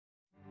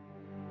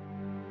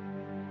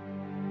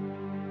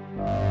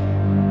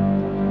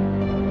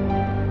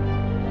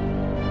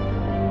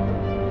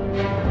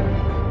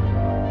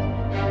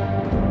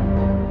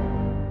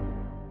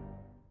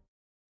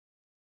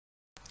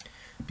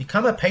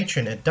Become a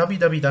patron at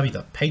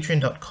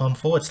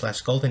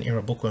www.patreon.com/Golden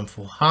Era Bookworm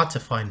for hard to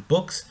find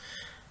books,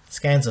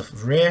 scans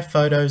of rare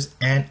photos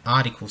and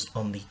articles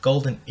on the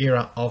golden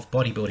era of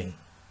bodybuilding.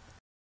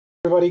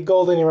 Everybody,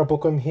 Golden Era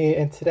Bookworm here,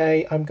 and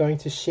today I'm going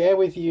to share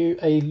with you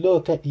a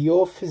look at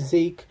Your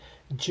Physique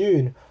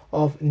June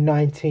of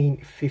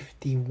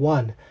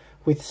 1951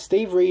 with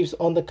Steve Reeves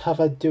on the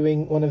cover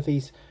doing one of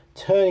these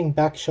turning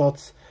back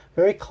shots.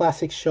 Very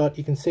classic shot.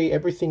 You can see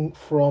everything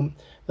from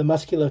the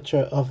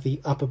musculature of the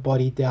upper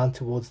body down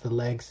towards the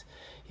legs.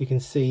 You can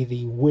see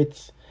the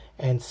width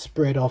and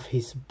spread of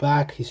his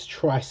back, his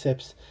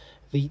triceps,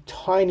 the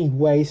tiny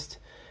waist,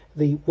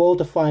 the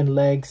well-defined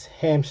legs,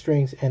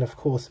 hamstrings, and of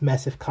course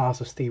massive calves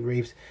of Steve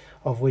Reeves,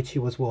 of which he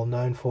was well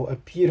known for. A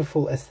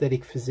beautiful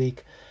aesthetic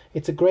physique.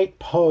 It's a great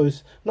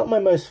pose, not my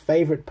most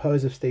favorite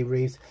pose of Steve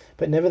Reeves,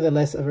 but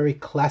nevertheless a very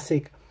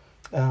classic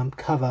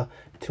cover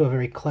to a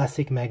very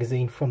classic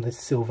magazine from the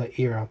silver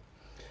era.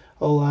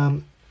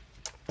 I'll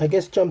I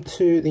guess jump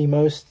to the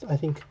most, I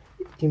think,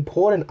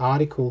 important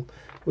article,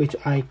 which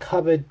I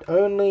covered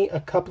only a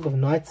couple of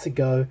nights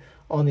ago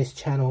on this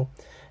channel,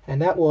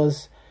 and that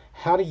was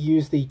how to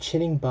use the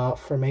chinning bar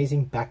for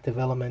amazing back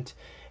development.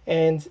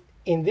 And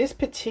in this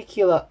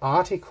particular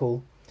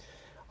article,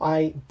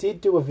 I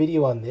did do a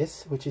video on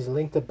this, which is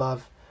linked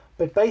above.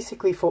 But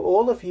basically, for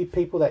all of you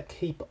people that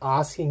keep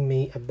asking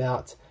me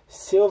about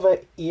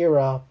silver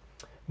era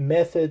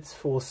methods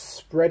for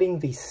spreading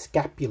the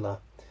scapula,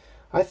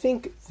 I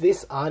think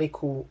this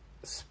article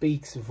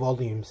speaks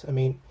volumes. I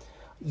mean,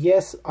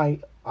 yes, I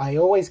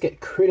always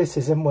get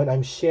criticism when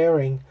I'm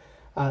sharing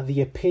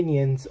the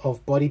opinions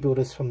of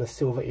bodybuilders from the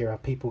silver era.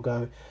 People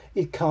go,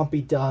 it can't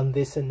be done,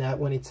 this and that,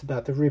 when it's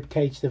about the rib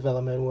cage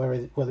development,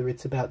 whether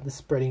it's about the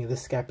spreading of the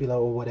scapula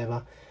or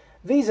whatever.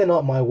 These are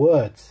not my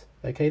words,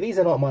 okay? These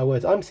are not my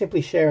words. I'm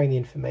simply sharing the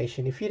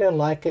information. If you don't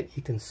like it,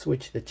 you can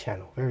switch the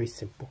channel. Very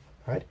simple,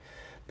 right?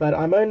 But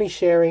I'm only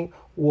sharing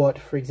what,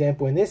 for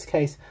example, in this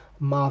case,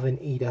 Marvin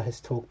Eder has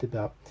talked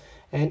about.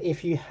 And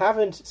if you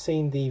haven't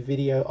seen the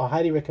video, I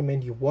highly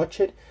recommend you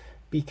watch it,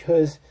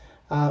 because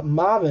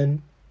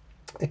Marvin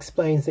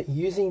explains that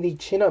using the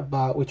chin-up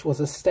bar, which was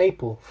a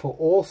staple for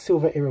all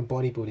silver era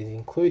bodybuilders,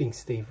 including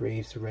Steve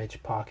Reeves, Reg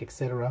Park,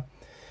 etc.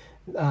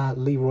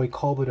 Leroy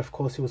Colberts, of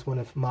course, who was one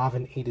of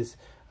Marvin Eder's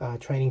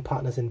training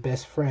partners and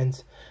best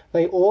friends.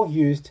 They all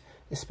used,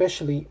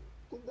 especially,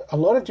 a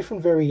lot of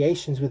different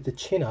variations with the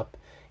chin-up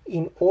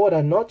in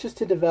order not just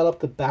to develop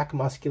the back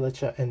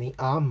musculature and the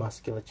arm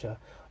musculature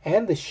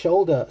and the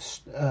shoulder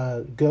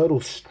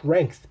girdle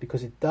strength,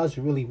 because it does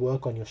really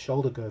work on your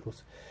shoulder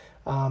girdles.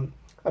 I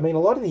mean, a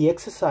lot of the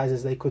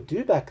exercises they could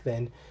do back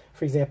then,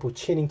 for example,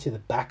 chinning to the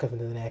back of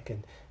the neck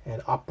and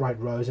upright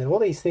rows and all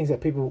these things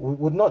that people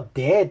would not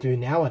dare do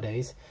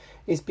nowadays,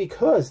 is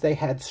because they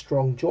had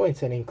strong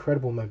joints and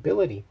incredible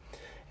mobility.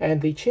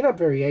 And the chin-up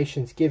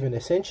variations given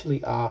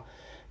essentially are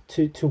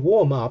to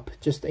warm up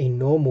just a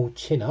normal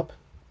chin-up,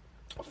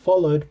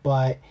 followed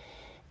by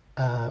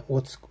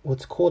what's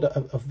called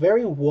a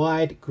very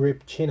wide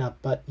grip chin-up,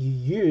 but you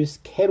use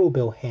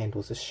kettlebell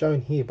handles, as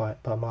shown here by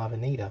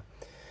Marvin Eder.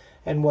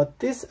 And what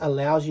this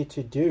allows you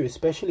to do,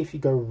 especially if you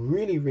go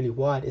really, really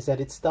wide, is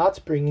that it starts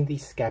bringing the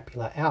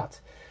scapula out.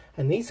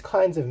 And these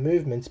kinds of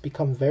movements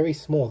become very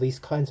small, these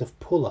kinds of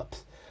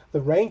pull-ups. The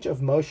range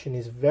of motion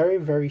is very,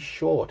 very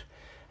short.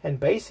 And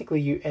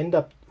basically you end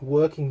up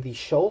working the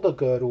shoulder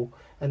girdle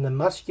and the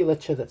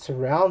musculature that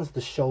surrounds the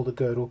shoulder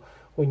girdle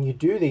when you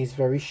do these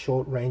very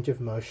short range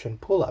of motion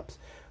pull-ups,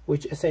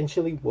 which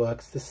essentially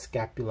works the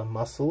scapular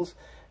muscles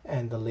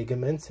and the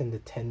ligaments and the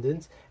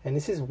tendons. And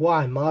this is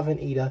why Marvin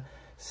Eder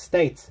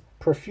states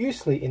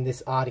profusely in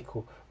this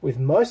article, with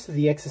most of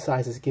the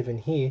exercises given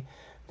here,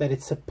 that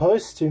it's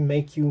supposed to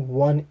make you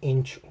 1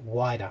 inch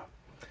wider.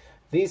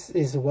 This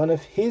is one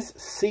of his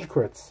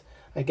secrets.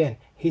 Again,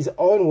 his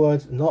own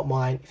words, not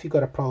mine. If you've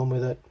got a problem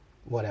with it,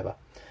 whatever.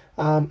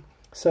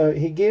 So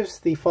he gives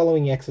the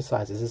following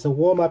exercises. As a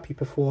warm-up, you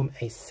perform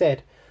a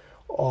set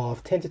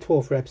of 10 to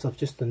 12 reps of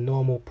just the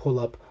normal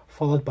pull-up,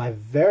 followed by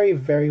very,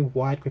 very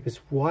wide grip, as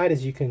wide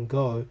as you can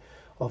go,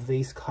 of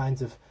these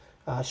kinds of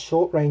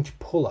short-range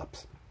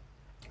pull-ups,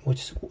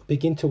 which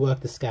begin to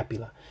work the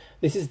scapula.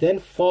 This is then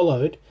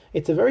followed,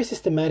 it's a very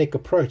systematic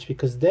approach,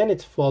 because then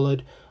it's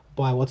followed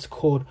by what's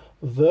called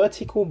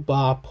vertical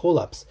bar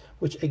pull-ups,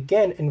 which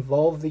again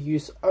involve the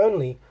use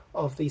only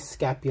of these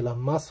scapular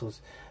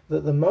muscles.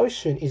 The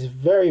motion is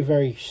very,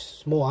 very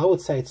small. I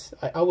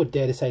would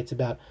dare to say it's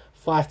about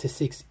 5 to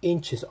 6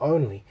 inches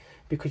only,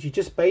 because you're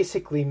just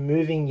basically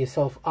moving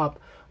yourself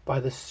up by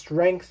the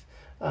strength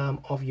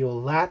of your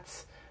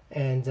lats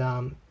and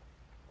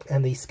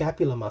the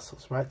scapular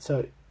muscles, right?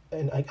 So,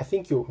 and I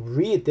think your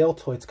rear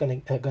deltoid's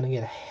going to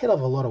get a hell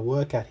of a lot of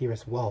work out here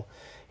as well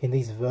in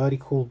these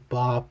vertical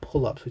bar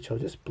pull-ups, which I'll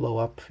just blow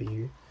up for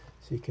you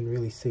so you can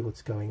really see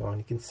what's going on.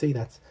 You can see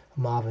that's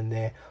Marvin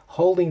there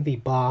holding the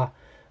bar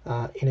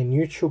in a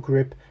neutral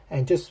grip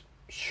and just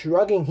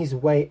shrugging his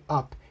way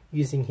up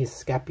using his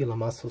scapular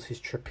muscles, his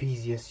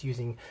trapezius,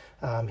 using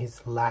his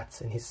lats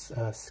and his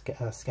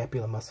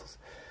scapular muscles.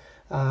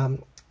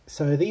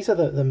 So these are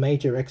the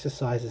major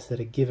exercises that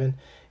are given.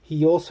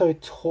 He also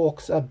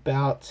talks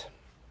about,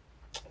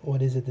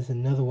 what is it? There's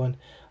another one.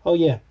 Oh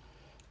yeah,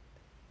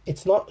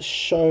 it's not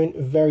shown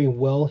very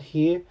well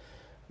here,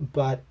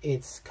 but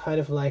it's kind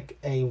of like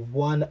a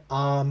one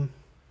arm,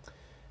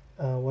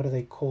 what are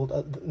they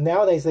called?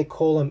 Nowadays they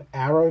call them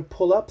arrow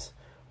pull-ups,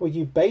 where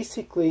you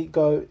basically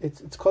go,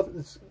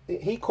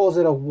 he calls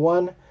it a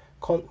one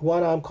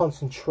arm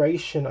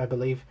concentration, I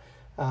believe,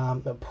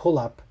 a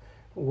pull-up,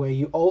 where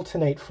you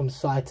alternate from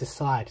side to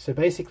side. So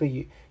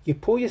basically you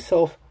pull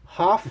yourself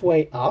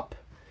halfway up,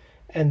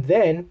 and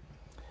then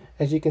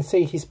as you can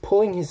see, he's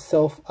pulling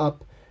himself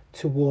up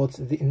towards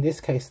in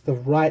this case the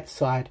right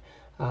side,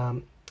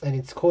 and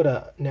it's called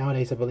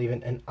nowadays I believe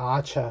an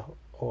archer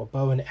or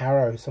bow and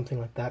arrow, something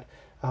like that,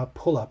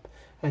 pull-up.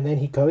 And then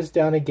he goes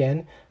down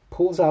again,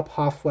 pulls up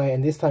halfway,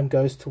 and this time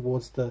goes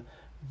towards the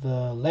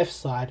left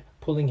side,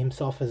 pulling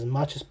himself as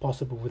much as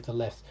possible with the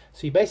left.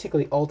 So you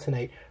basically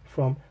alternate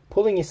from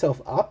pulling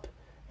yourself up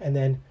and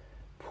then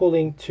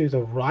pulling to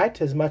the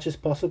right as much as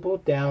possible,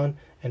 down,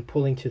 and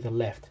pulling to the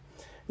left.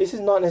 This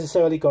is not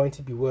necessarily going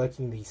to be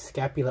working the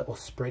scapula or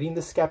spreading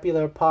the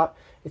scapula apart.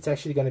 It's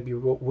actually going to be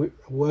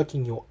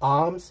working your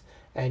arms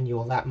and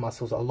your lat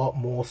muscles a lot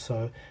more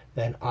so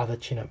than other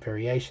chin-up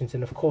variations.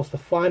 And of course the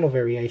final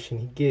variation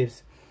he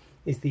gives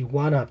is the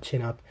one-up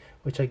chin-up,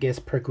 which I guess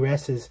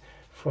progresses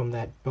from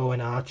that bow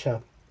and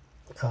archer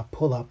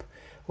pull-up,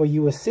 where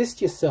you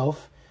assist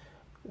yourself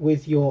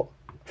with your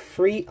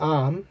free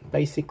arm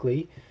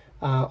basically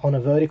on a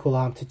vertical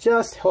arm to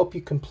just help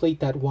you complete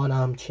that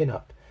one-arm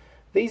chin-up.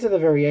 These are the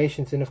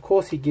variations, and of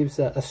course he gives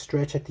a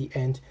stretch at the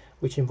end,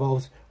 which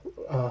involves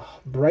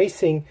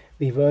bracing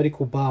the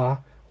vertical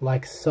bar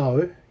like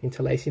so,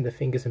 interlacing the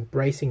fingers and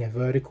bracing a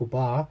vertical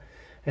bar,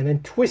 and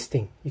then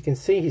twisting. You can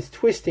see he's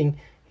twisting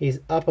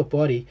his upper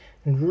body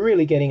and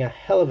really getting a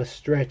hell of a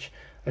stretch,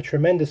 a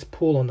tremendous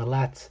pull on the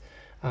lats,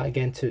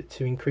 again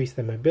to increase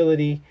the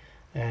mobility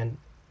and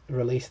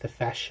release the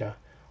fascia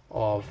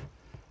of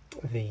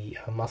the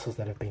muscles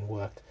that have been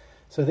worked.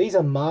 So these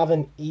are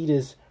Marvin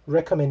Eder's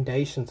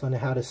recommendations on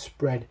how to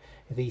spread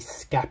the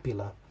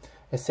scapula.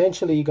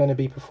 Essentially you're going to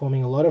be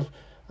performing a lot of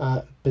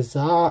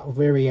bizarre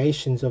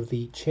variations of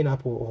the chin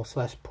up or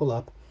slash pull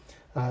up,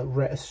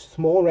 a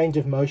small range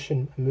of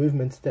motion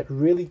movements that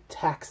really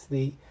tax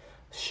the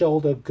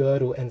shoulder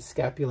girdle and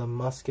scapular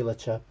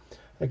musculature.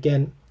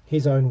 Again,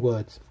 his own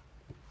words.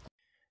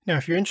 Now,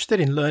 if you're interested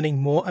in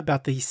learning more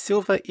about the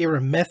Silver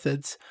Era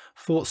methods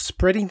for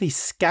spreading the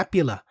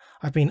scapula,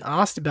 I've been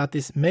asked about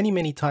this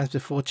many times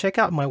before. Check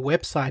out my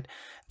website,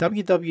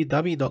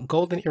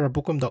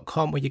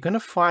 www.goldenerabookworm.com, where you're going to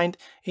find,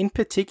 in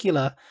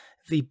particular,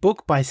 the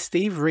book by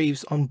Steve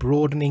Reeves on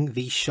broadening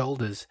the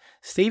shoulders.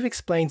 Steve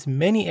explains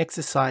many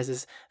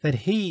exercises that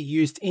he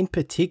used in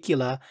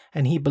particular,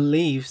 and he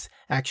believes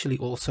actually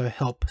also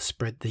help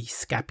spread the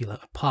scapula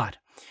apart.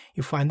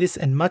 You'll find this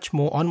and much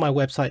more on my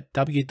website,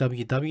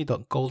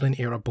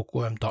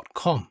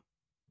 www.goldenerabookworm.com.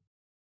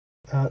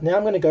 Now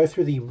I'm going to go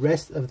through the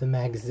rest of the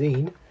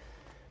magazine,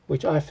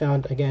 which I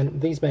found, again,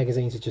 these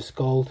magazines are just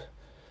gold.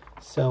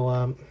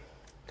 So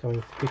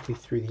going quickly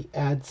through the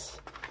ads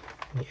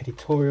and the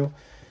editorial.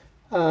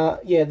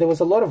 Yeah, there was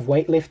a lot of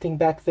weightlifting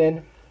back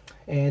then,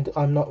 and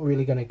I'm not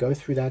really going to go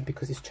through that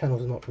because this channel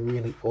is not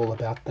really all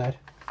about that.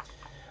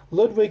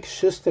 Lud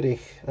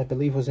Schusterich, I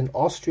believe, was an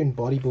Austrian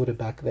bodybuilder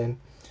back then.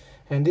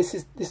 And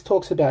this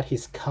talks about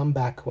his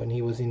comeback when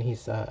he was in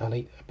his,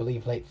 I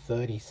believe, late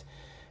 30s.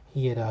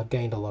 He had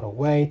gained a lot of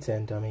weight,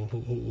 and I mean,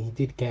 he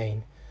did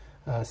gain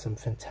some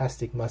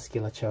fantastic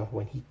musculature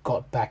when he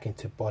got back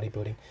into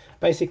bodybuilding.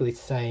 Basically, it's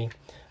saying,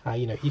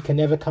 you know, you can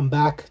never come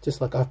back,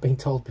 just like I've been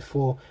told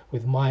before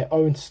with my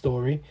own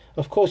story.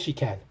 Of course you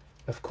can.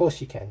 Of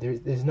course you can.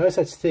 There's no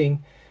such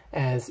thing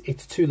as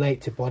it's too late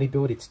to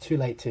bodybuild. It's too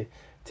late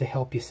to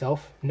help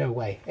yourself. No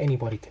way.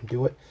 Anybody can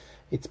do it.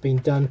 It's been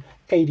done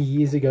 80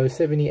 years ago,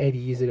 70, 80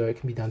 years ago. It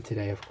can be done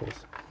today, of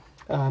course.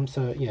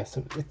 So, yeah,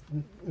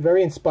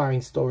 very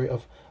inspiring story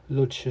of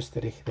Lud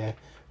Schusterich there,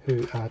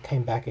 who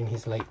came back in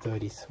his late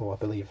 30s, or I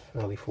believe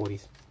early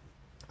 40s.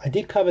 I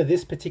did cover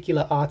this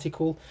particular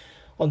article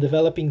on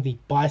developing the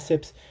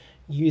biceps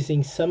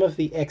using some of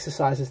the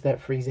exercises that,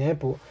 for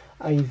example,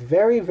 a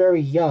very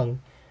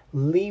young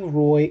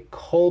Leroy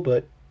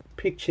Colbert,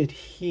 pictured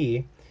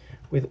here,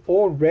 with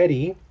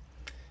already,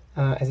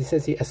 as he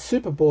says here, a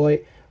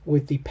superboy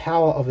with the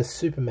power of a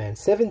Superman.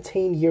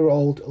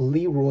 17-year-old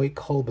Leroy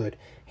Colbert.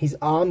 His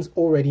arms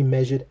already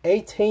measured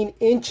 18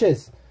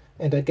 inches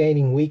and are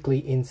gaining weekly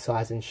in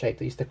size and shape.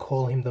 They used to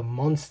call him the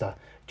monster.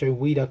 Joe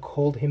Weider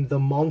called him the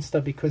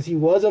monster because he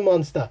was a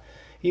monster.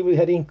 He was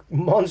having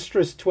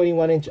monstrous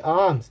 21-inch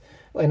arms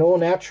and all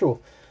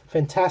natural.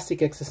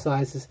 Fantastic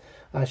exercises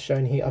are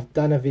shown here. I've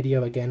done a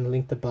video, again,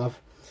 linked above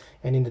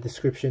and in the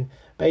description.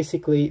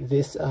 Basically,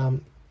 this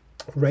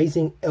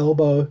raising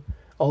elbow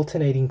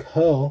alternating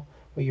curl,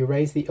 where you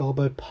raise the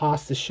elbow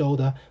past the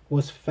shoulder,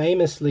 was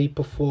famously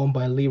performed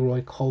by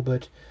Leroy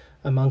Colbert,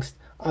 amongst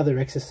other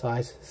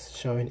exercises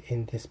shown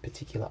in this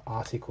particular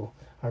article.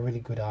 A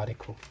really good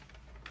article.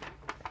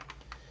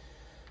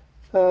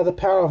 The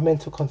power of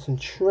mental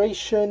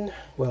concentration.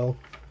 Well,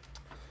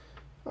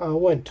 I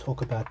won't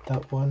talk about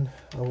that one.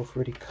 I've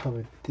already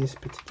covered this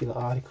particular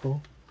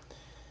article.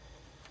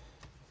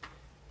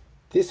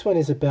 This one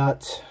is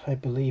about, I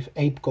believe,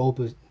 Abe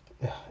Goldberg's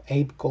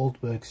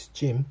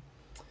gym.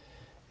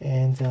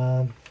 And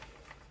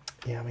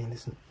yeah, I mean,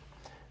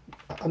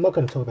 I'm not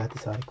going to talk about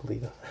this article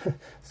either.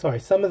 Sorry,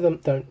 some of them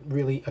don't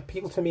really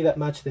appeal to me that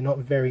much. They're not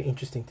very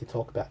interesting to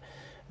talk about.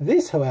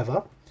 This,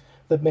 however,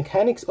 The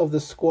Mechanics of the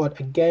Squat,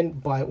 again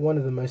by one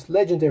of the most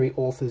legendary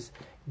authors,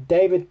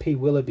 David P.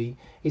 Willoughby,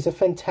 is a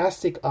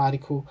fantastic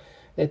article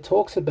that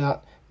talks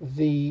about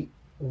the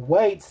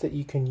weights that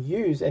you can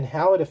use and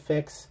how it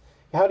affects,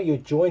 how do your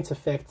joints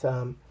affect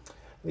how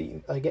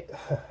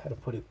to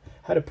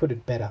put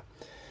it better.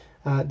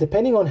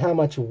 Depending on how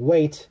much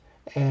weight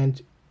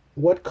and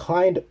what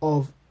kind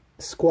of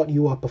squat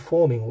you are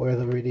performing,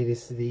 whether it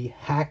is the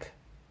hack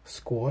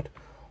squat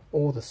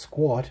or the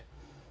squat,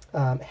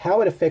 how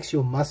it affects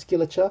your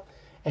musculature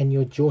and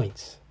your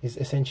joints is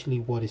essentially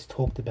what is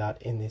talked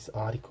about in this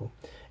article.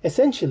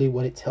 Essentially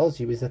what it tells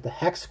you is that the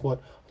hack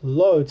squat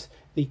loads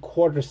the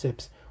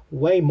quadriceps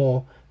way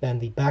more than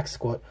the back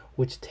squat,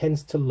 which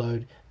tends to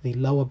load the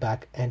lower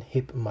back and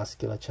hip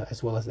musculature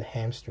as well as the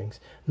hamstrings,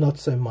 not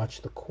so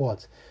much the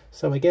quads.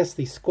 So I guess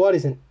the squat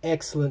is an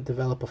excellent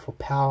developer for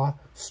power,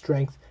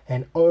 strength,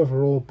 and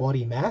overall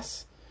body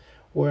mass,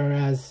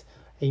 whereas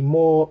a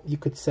more, you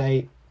could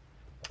say,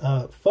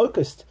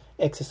 focused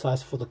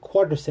exercise for the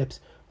quadriceps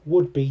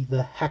would be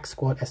the hack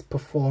squat as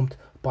performed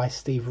by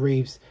Steve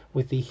Reeves,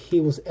 with the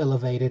heels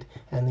elevated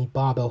and the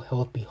barbell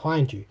held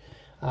behind you.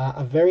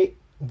 A very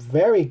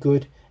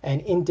good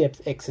and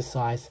in-depth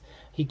exercise.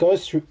 He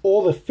goes through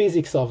all the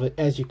physics of it.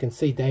 As you can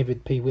see,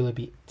 David P.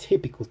 Willoughby,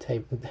 typical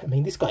tape. I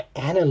mean, this guy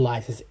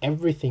analyzes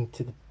everything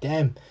to the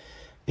damn,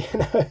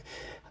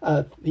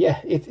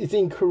 yeah, it's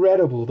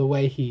incredible the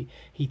way he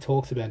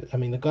talks about it. I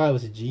mean, the guy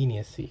was a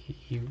genius.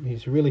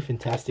 He's really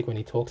fantastic when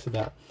he talks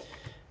about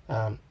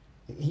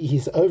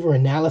his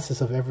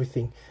over-analysis of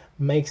everything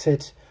makes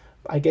it,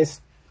 I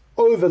guess,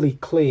 overly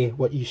clear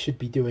what you should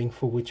be doing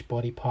for which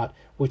body part,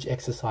 which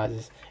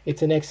exercises.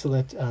 It's an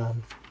excellent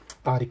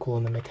article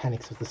on the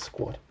mechanics of the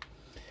squat.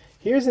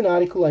 Here's an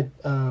article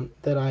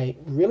that I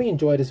really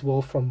enjoyed as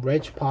well from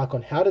Reg Park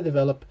on how to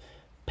develop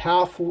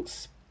powerful,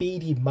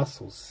 speedy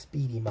muscles.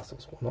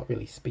 Well, not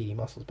really speedy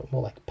muscles, but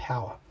more like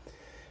power.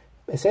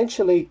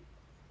 Essentially,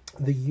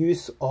 the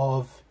use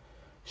of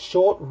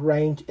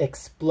short-range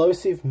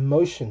explosive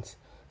motions,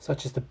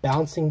 such as the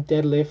bouncing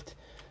deadlift,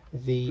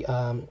 the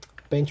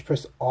bench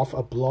press off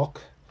a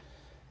block,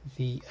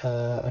 the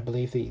I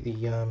believe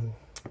the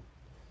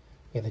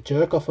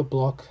jerk off a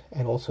block,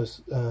 and also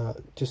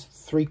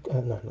just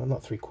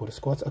not three-quarter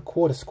squats, a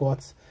quarter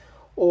squats,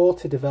 all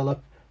to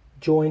develop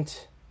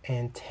joint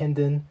and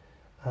tendon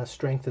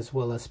strength as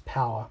well as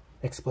power,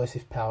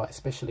 explosive power,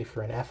 especially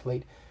for an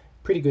athlete.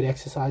 Pretty good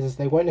exercises.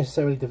 They won't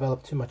necessarily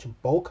develop too much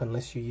bulk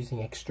unless you're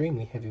using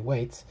extremely heavy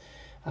weights,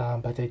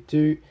 but they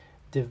do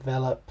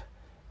develop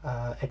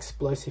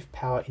explosive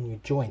power in your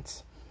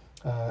joints.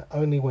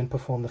 Only when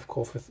performed, of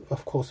course,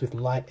 with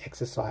light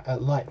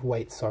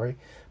weight. Sorry,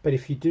 but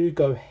if you do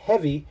go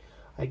heavy,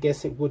 I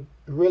guess it would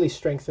really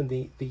strengthen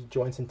the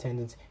joints and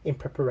tendons in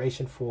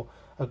preparation for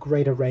a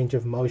greater range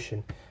of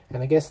motion.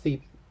 And I guess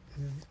the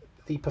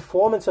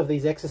performance of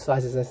these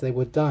exercises as they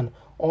were done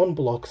on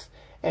blocks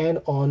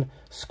and on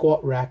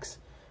squat racks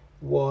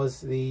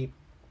was these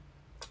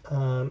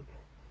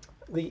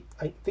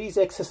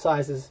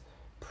exercises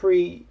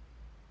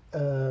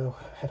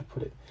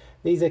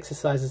these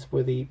exercises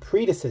were the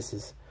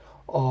predecessors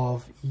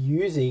of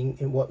using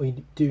in what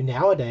we do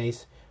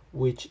nowadays,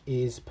 which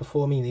is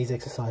performing these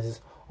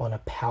exercises on a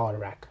power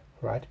rack,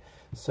 right?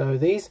 So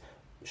these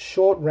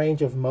short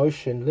range of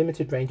motion,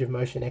 limited range of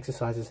motion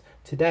exercises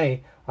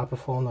today are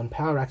performed on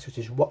power racks, which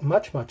is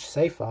much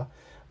safer.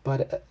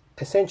 But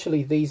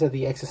essentially, these are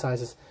the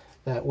exercises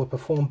that were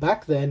performed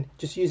back then,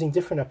 just using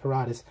different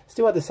apparatus,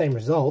 still had the same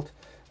result.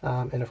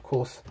 And of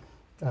course,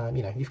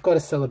 you know, you've got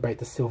to celebrate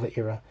the silver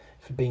era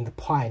for being the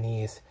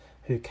pioneers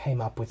who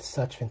came up with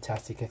such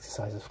fantastic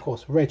exercises. Of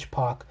course, Reg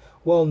Park,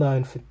 well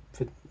known for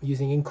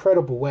using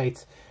incredible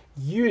weights,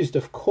 used,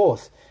 of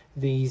course,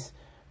 these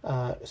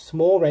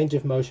small range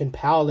of motion,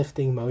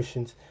 powerlifting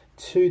motions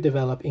to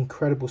develop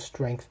incredible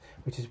strength,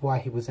 which is why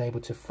he was able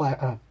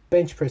to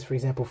bench press, for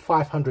example,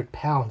 500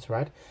 pounds,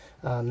 right?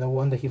 No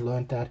wonder he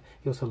learned that.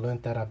 He also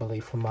learned that, I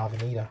believe, from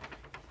Marvin Eder.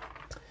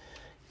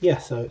 Yeah,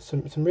 so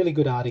some really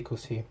good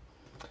articles here.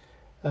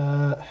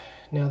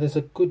 Now, there's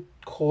a good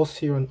course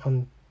here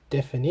on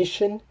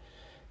definition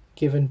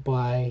given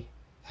by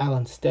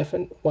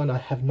Stephan, one I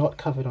have not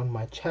covered on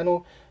my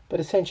channel, but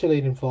essentially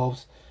it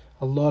involves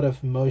a lot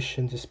of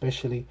motions,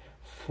 especially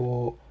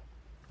for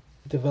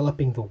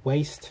developing the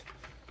waist.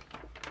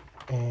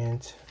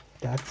 And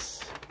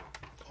that's,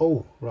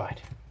 oh, right,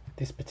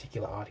 this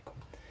particular article.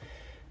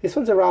 This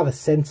one's a rather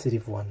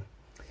sensitive one.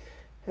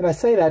 And I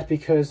say that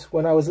because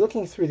when I was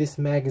looking through this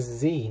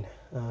magazine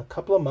a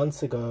couple of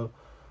months ago,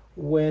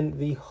 when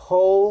the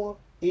whole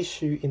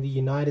issue in the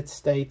United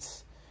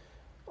States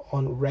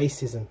on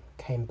racism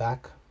came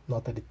back.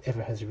 Not that it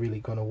ever has really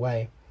gone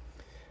away.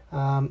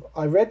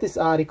 I read this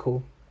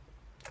article,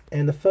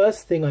 and the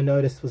first thing I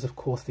noticed was, of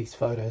course, these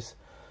photos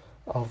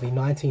of the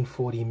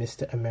 1940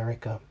 Mr.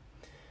 America,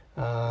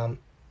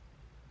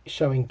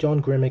 showing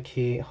John Grimmick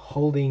here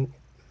holding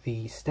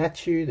the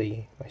statue,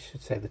 I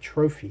should say the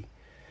trophy,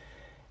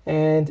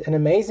 and an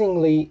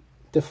amazingly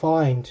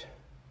defined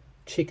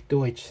Chick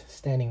Deutsch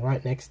standing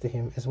right next to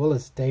him, as well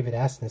as David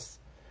Asness,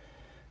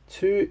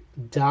 two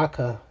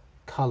darker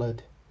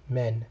colored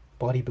men,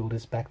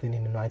 bodybuilders back then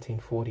in the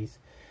 1940s,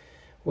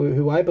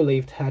 who I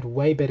believed had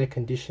way better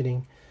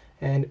conditioning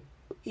and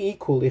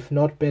equal, if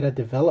not better,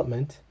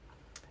 development,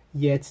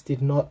 yet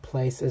did not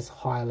place as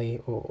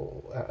highly,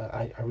 or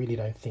I really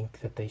don't think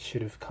that they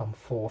should have come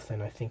fourth,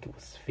 and I think it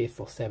was fifth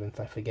or seventh,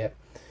 I forget.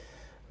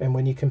 And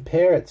when you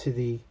compare it to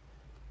the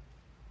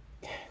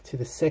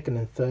second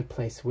and third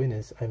place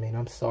winners, I mean,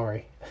 I'm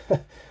sorry.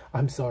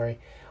 I'm sorry.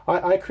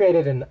 I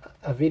created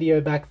a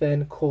video back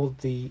then called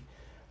The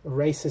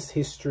Racist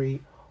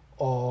History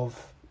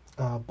of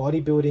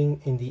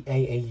Bodybuilding in the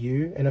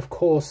AAU, and of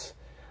course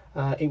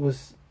it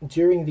was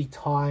during the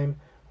time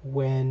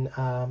when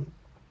the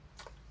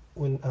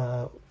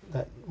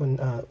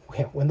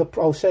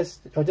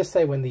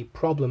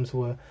problems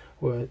were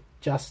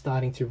just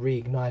starting to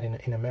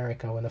reignite in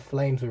America, when the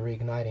flames were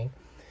reigniting.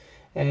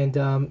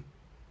 And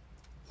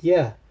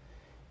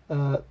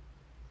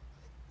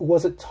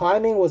was it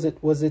timing? Was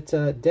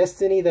it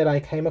destiny that I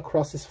came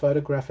across this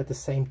photograph at the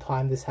same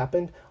time this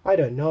happened? I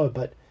don't know,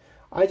 but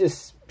I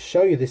just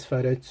show you this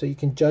photo so you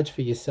can judge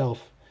for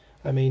yourself.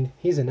 I mean,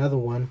 here's another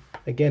one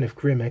again of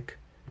Grimmick,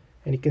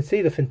 and you can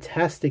see the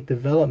fantastic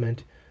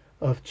development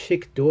of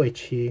Chick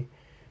Deutsch here.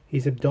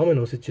 His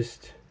abdominals are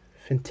just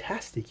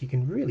fantastic. You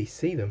can really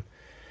see them.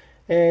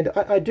 And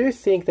I do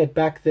think that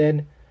back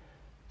then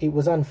it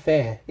was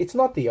unfair. It's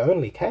not the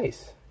only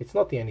case. It's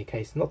not the only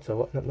case. Not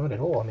at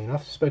all. I mean,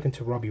 I've spoken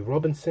to Robbie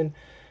Robinson,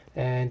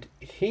 and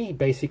he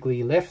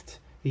basically left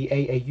the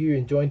AAU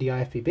and joined the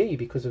IFBB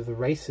because of the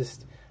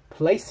racist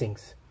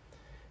placings.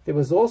 There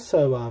was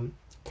also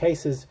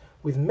cases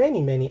with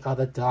many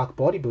other dark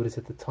bodybuilders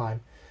at the time.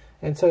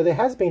 And so there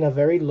has been a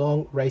very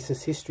long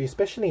racist history,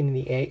 especially in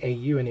the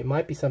AAU, and it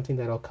might be something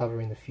that I'll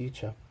cover in the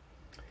future.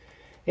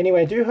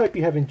 Anyway, I do hope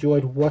you have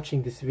enjoyed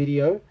watching this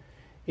video.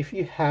 If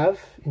you have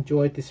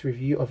enjoyed this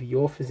review of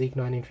Your Physique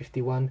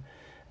 1951,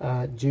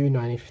 June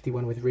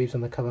 1951 with Reeves on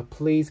the cover,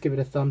 please give it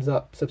a thumbs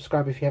up.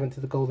 Subscribe if you haven't to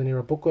the Golden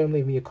Era Bookworm.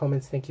 Leave me your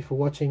comments. Thank you for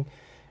watching.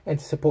 And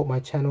to support my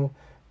channel,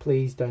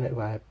 please donate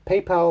via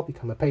PayPal,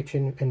 become a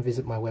patron, and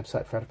visit my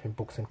website for out-of-print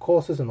books and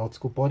courses on old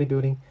school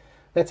bodybuilding.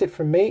 That's it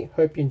from me.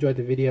 Hope you enjoyed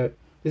the video.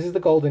 This is the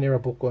Golden Era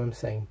Bookworm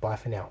saying bye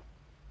for now.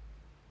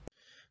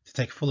 To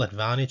take full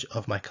advantage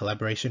of my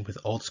collaboration with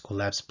Old School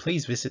Labs,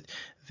 please visit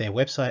their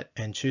website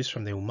and choose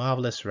from their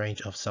marvelous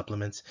range of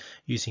supplements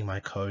using my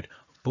code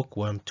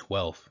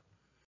BOOKWORM12.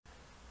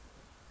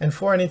 And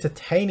for an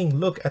entertaining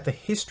look at the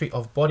history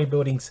of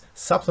bodybuilding's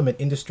supplement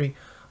industry,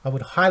 I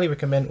would highly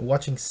recommend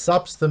watching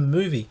Subs the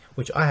Movie,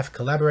 which I have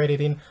collaborated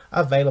in,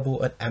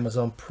 available at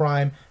Amazon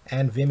Prime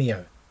and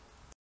Vimeo.